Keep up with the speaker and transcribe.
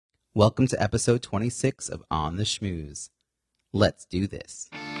Welcome to episode 26 of On the Schmooze. Let's do this.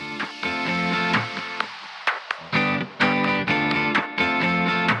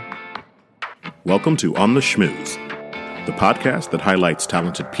 Welcome to On the Schmooze, the podcast that highlights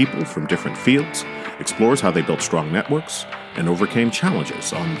talented people from different fields, explores how they built strong networks, and overcame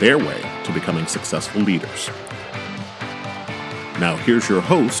challenges on their way to becoming successful leaders. Now here's your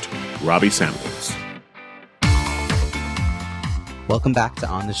host, Robbie Samuels. Welcome back to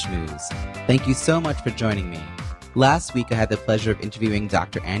On the Schmooze. Thank you so much for joining me. Last week I had the pleasure of interviewing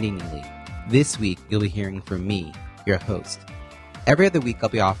Dr. Andy Neely. This week you'll be hearing from me, your host. Every other week I'll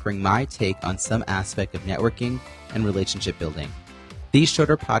be offering my take on some aspect of networking and relationship building. These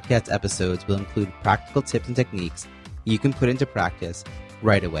shorter podcast episodes will include practical tips and techniques you can put into practice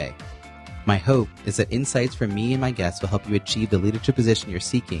right away. My hope is that insights from me and my guests will help you achieve the leadership position you're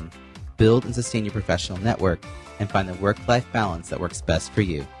seeking, build and sustain your professional network, and find the work-life balance that works best for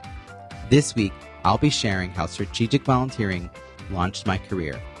you. This week, I'll be sharing how strategic volunteering launched my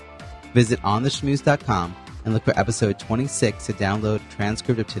career. Visit ontheschmooze.com and look for episode 26 to download a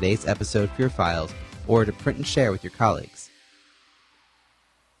transcript of today's episode for your files or to print and share with your colleagues.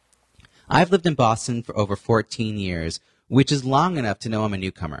 I've lived in Boston for over 14 years, which is long enough to know I'm a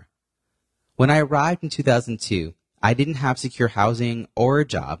newcomer. When I arrived in 2002, I didn't have secure housing or a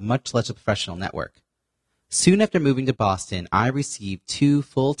job, much less a professional network. Soon after moving to Boston, I received 2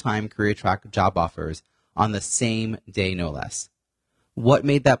 full-time career track job offers on the same day, no less. What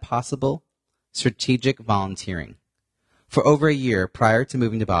made that possible? Strategic volunteering. For over a year prior to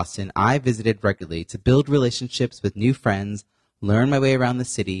moving to Boston, I visited regularly to build relationships with new friends, learn my way around the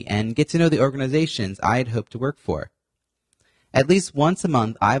city, and get to know the organizations I had hoped to work for. At least once a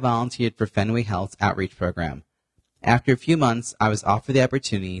month, I volunteered for Fenway Health's outreach program. After a few months, I was offered the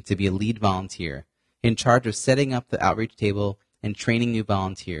opportunity to be a lead volunteer, in charge of setting up the outreach table and training new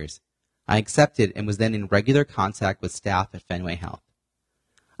volunteers. I accepted and was then in regular contact with staff at Fenway Health.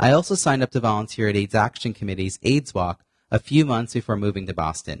 I also signed up to volunteer at AIDS Action Committee's AIDS Walk a few months before moving to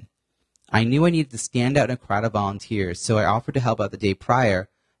Boston. I knew I needed to stand out in a crowd of volunteers, so I offered to help out the day prior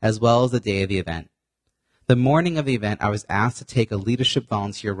as well as the day of the event. The morning of the event, I was asked to take a leadership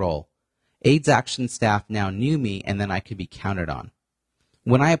volunteer role. AIDS Action staff now knew me, and then I could be counted on.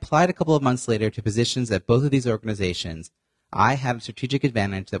 When I applied a couple of months later to positions at both of these organizations, I had a strategic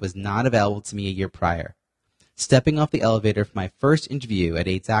advantage that was not available to me a year prior. Stepping off the elevator for my first interview at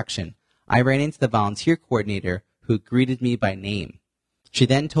AIDS Action, I ran into the volunteer coordinator who greeted me by name. She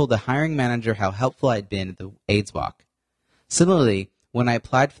then told the hiring manager how helpful I had been at the AIDS Walk. Similarly, when I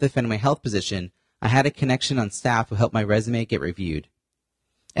applied for the Fenway Health position, I had a connection on staff who helped my resume get reviewed.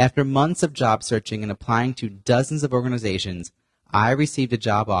 After months of job searching and applying to dozens of organizations, I received a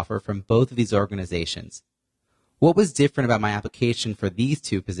job offer from both of these organizations. What was different about my application for these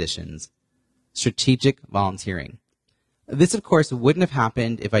 2 positions? Strategic volunteering. This, of course, wouldn't have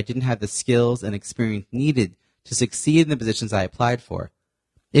happened if I didn't have the skills and experience needed to succeed in the positions I applied for.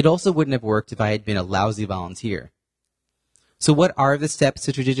 It also wouldn't have worked if I had been a lousy volunteer. So what are the steps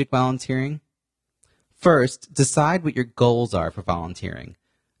to strategic volunteering? First, decide what your goals are for volunteering.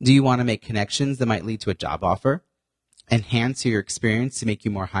 Do you want to make connections that might lead to a job offer? Enhance your experience to make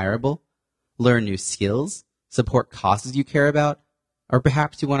you more hireable? Learn new skills? Support causes you care about? Or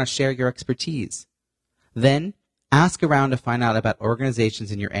perhaps you want to share your expertise? Then, ask around to find out about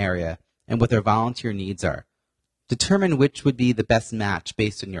organizations in your area and what their volunteer needs are. Determine which would be the best match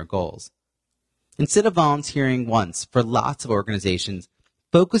based on your goals. Instead of volunteering once for lots of organizations,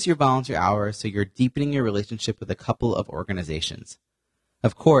 focus your volunteer hours so you're deepening your relationship with a couple of organizations.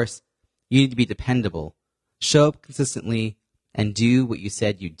 Of course, you need to be dependable. Show up consistently, and do what you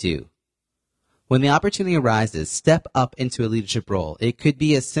said you'd do. When the opportunity arises, step up into a leadership role. It could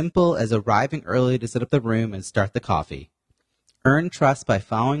be as simple as arriving early to set up the room and start the coffee. Earn trust by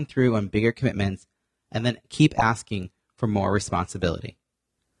following through on bigger commitments, and then keep asking for more responsibility.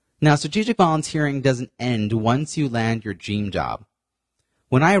 Now, strategic volunteering doesn't end once you land your dream job.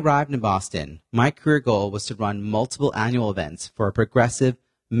 When I arrived in Boston, my career goal was to run multiple annual events for a progressive,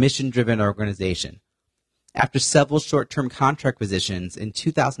 mission-driven organization. After several short-term contract positions in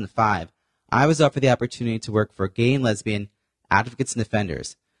 2005, I was offered the opportunity to work for Gay and Lesbian Advocates and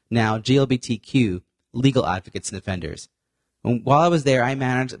Defenders, now GLBTQ Legal Advocates and Defenders. And while I was there, I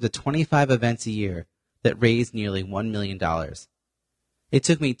managed up to 25 events a year that raised nearly $1 million. It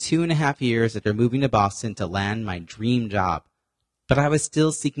took me 2.5 years after moving to Boston to land my dream job, but I was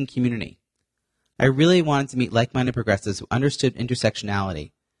still seeking community. I really wanted to meet like-minded progressives who understood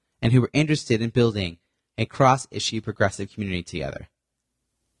intersectionality and who were interested in building a cross-issue progressive community together.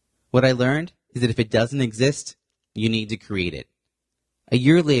 What I learned is that if it doesn't exist, you need to create it. A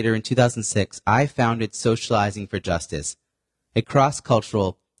year later, in 2006, I founded Socializing for Justice, a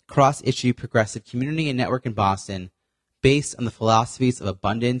cross-cultural, cross-issue progressive community and network in Boston based on the philosophies of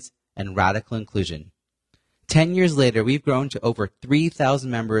abundance and radical inclusion. 10 years later, we've grown to over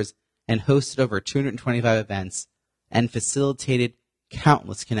 3,000 members and hosted over 225 events and facilitated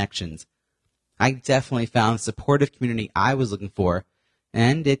countless connections. I definitely found the supportive community I was looking for,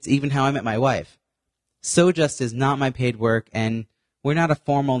 and it's even how I met my wife. SoJust is not my paid work, and we're not a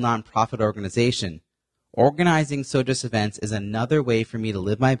formal nonprofit organization. Organizing SoJust events is another way for me to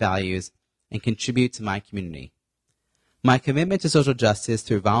live my values and contribute to my community. My commitment to social justice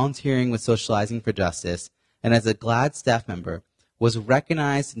through volunteering with Socializing for Justice and as a GLAAD staff member was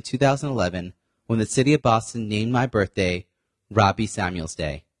recognized in 2011 when the city of Boston named my birthday Robbie Samuels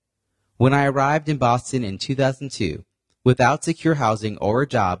Day. When I arrived in Boston in 2002, without secure housing or a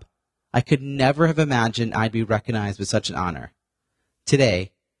job, I could never have imagined I'd be recognized with such an honor.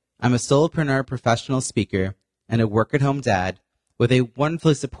 Today, I'm a solopreneur professional speaker and a work-at-home dad with a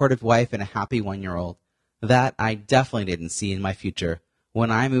wonderfully supportive wife and a happy 1-year-old that I definitely didn't see in my future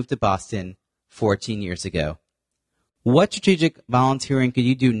when I moved to Boston 14 years ago. What strategic volunteering could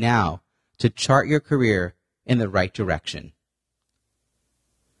you do now to chart your career in the right direction?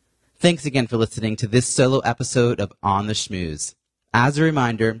 Thanks again for listening to this solo episode of On the Schmooze. As a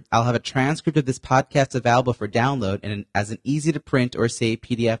reminder, I'll have a transcript of this podcast available for download and as an easy-to-print or save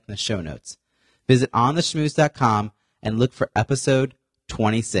PDF in the show notes. Visit ontheschmooze.com and look for episode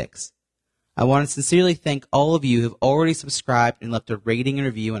 26. I want to sincerely thank all of you who have already subscribed and left a rating and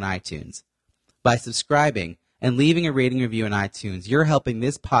review on iTunes. By subscribing and leaving a rating and review on iTunes, you're helping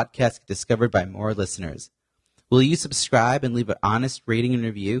this podcast get discovered by more listeners. Will you subscribe and leave an honest rating and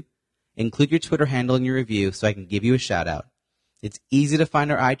review? Include your Twitter handle in your review so I can give you a shout-out. It's easy to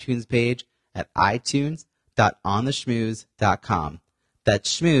find our iTunes page at itunes.ontheschmooze.com.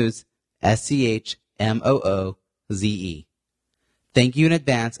 That's schmooze, SCHMOOZE. Thank you in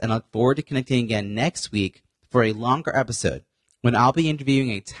advance, and I look forward to connecting again next week for a longer episode when I'll be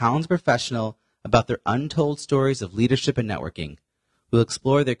interviewing a talented professional about their untold stories of leadership and networking. We'll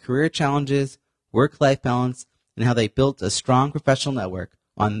explore their career challenges, work-life balance, and how they built a strong professional network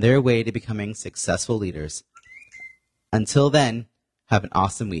on their way to becoming successful leaders. Until then, have an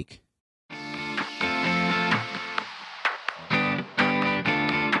awesome week.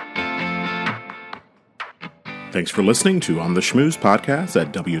 Thanks for listening to On the Schmooze podcast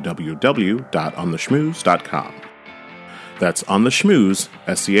at www.ontheschmooze.com. That's On the Schmooze,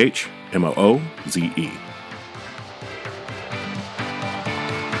 SCHMOOZE.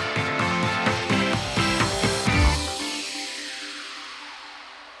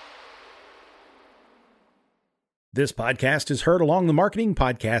 This podcast is heard along the Marketing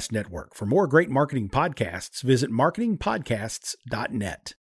Podcast Network. For more great marketing podcasts, visit marketingpodcasts.net.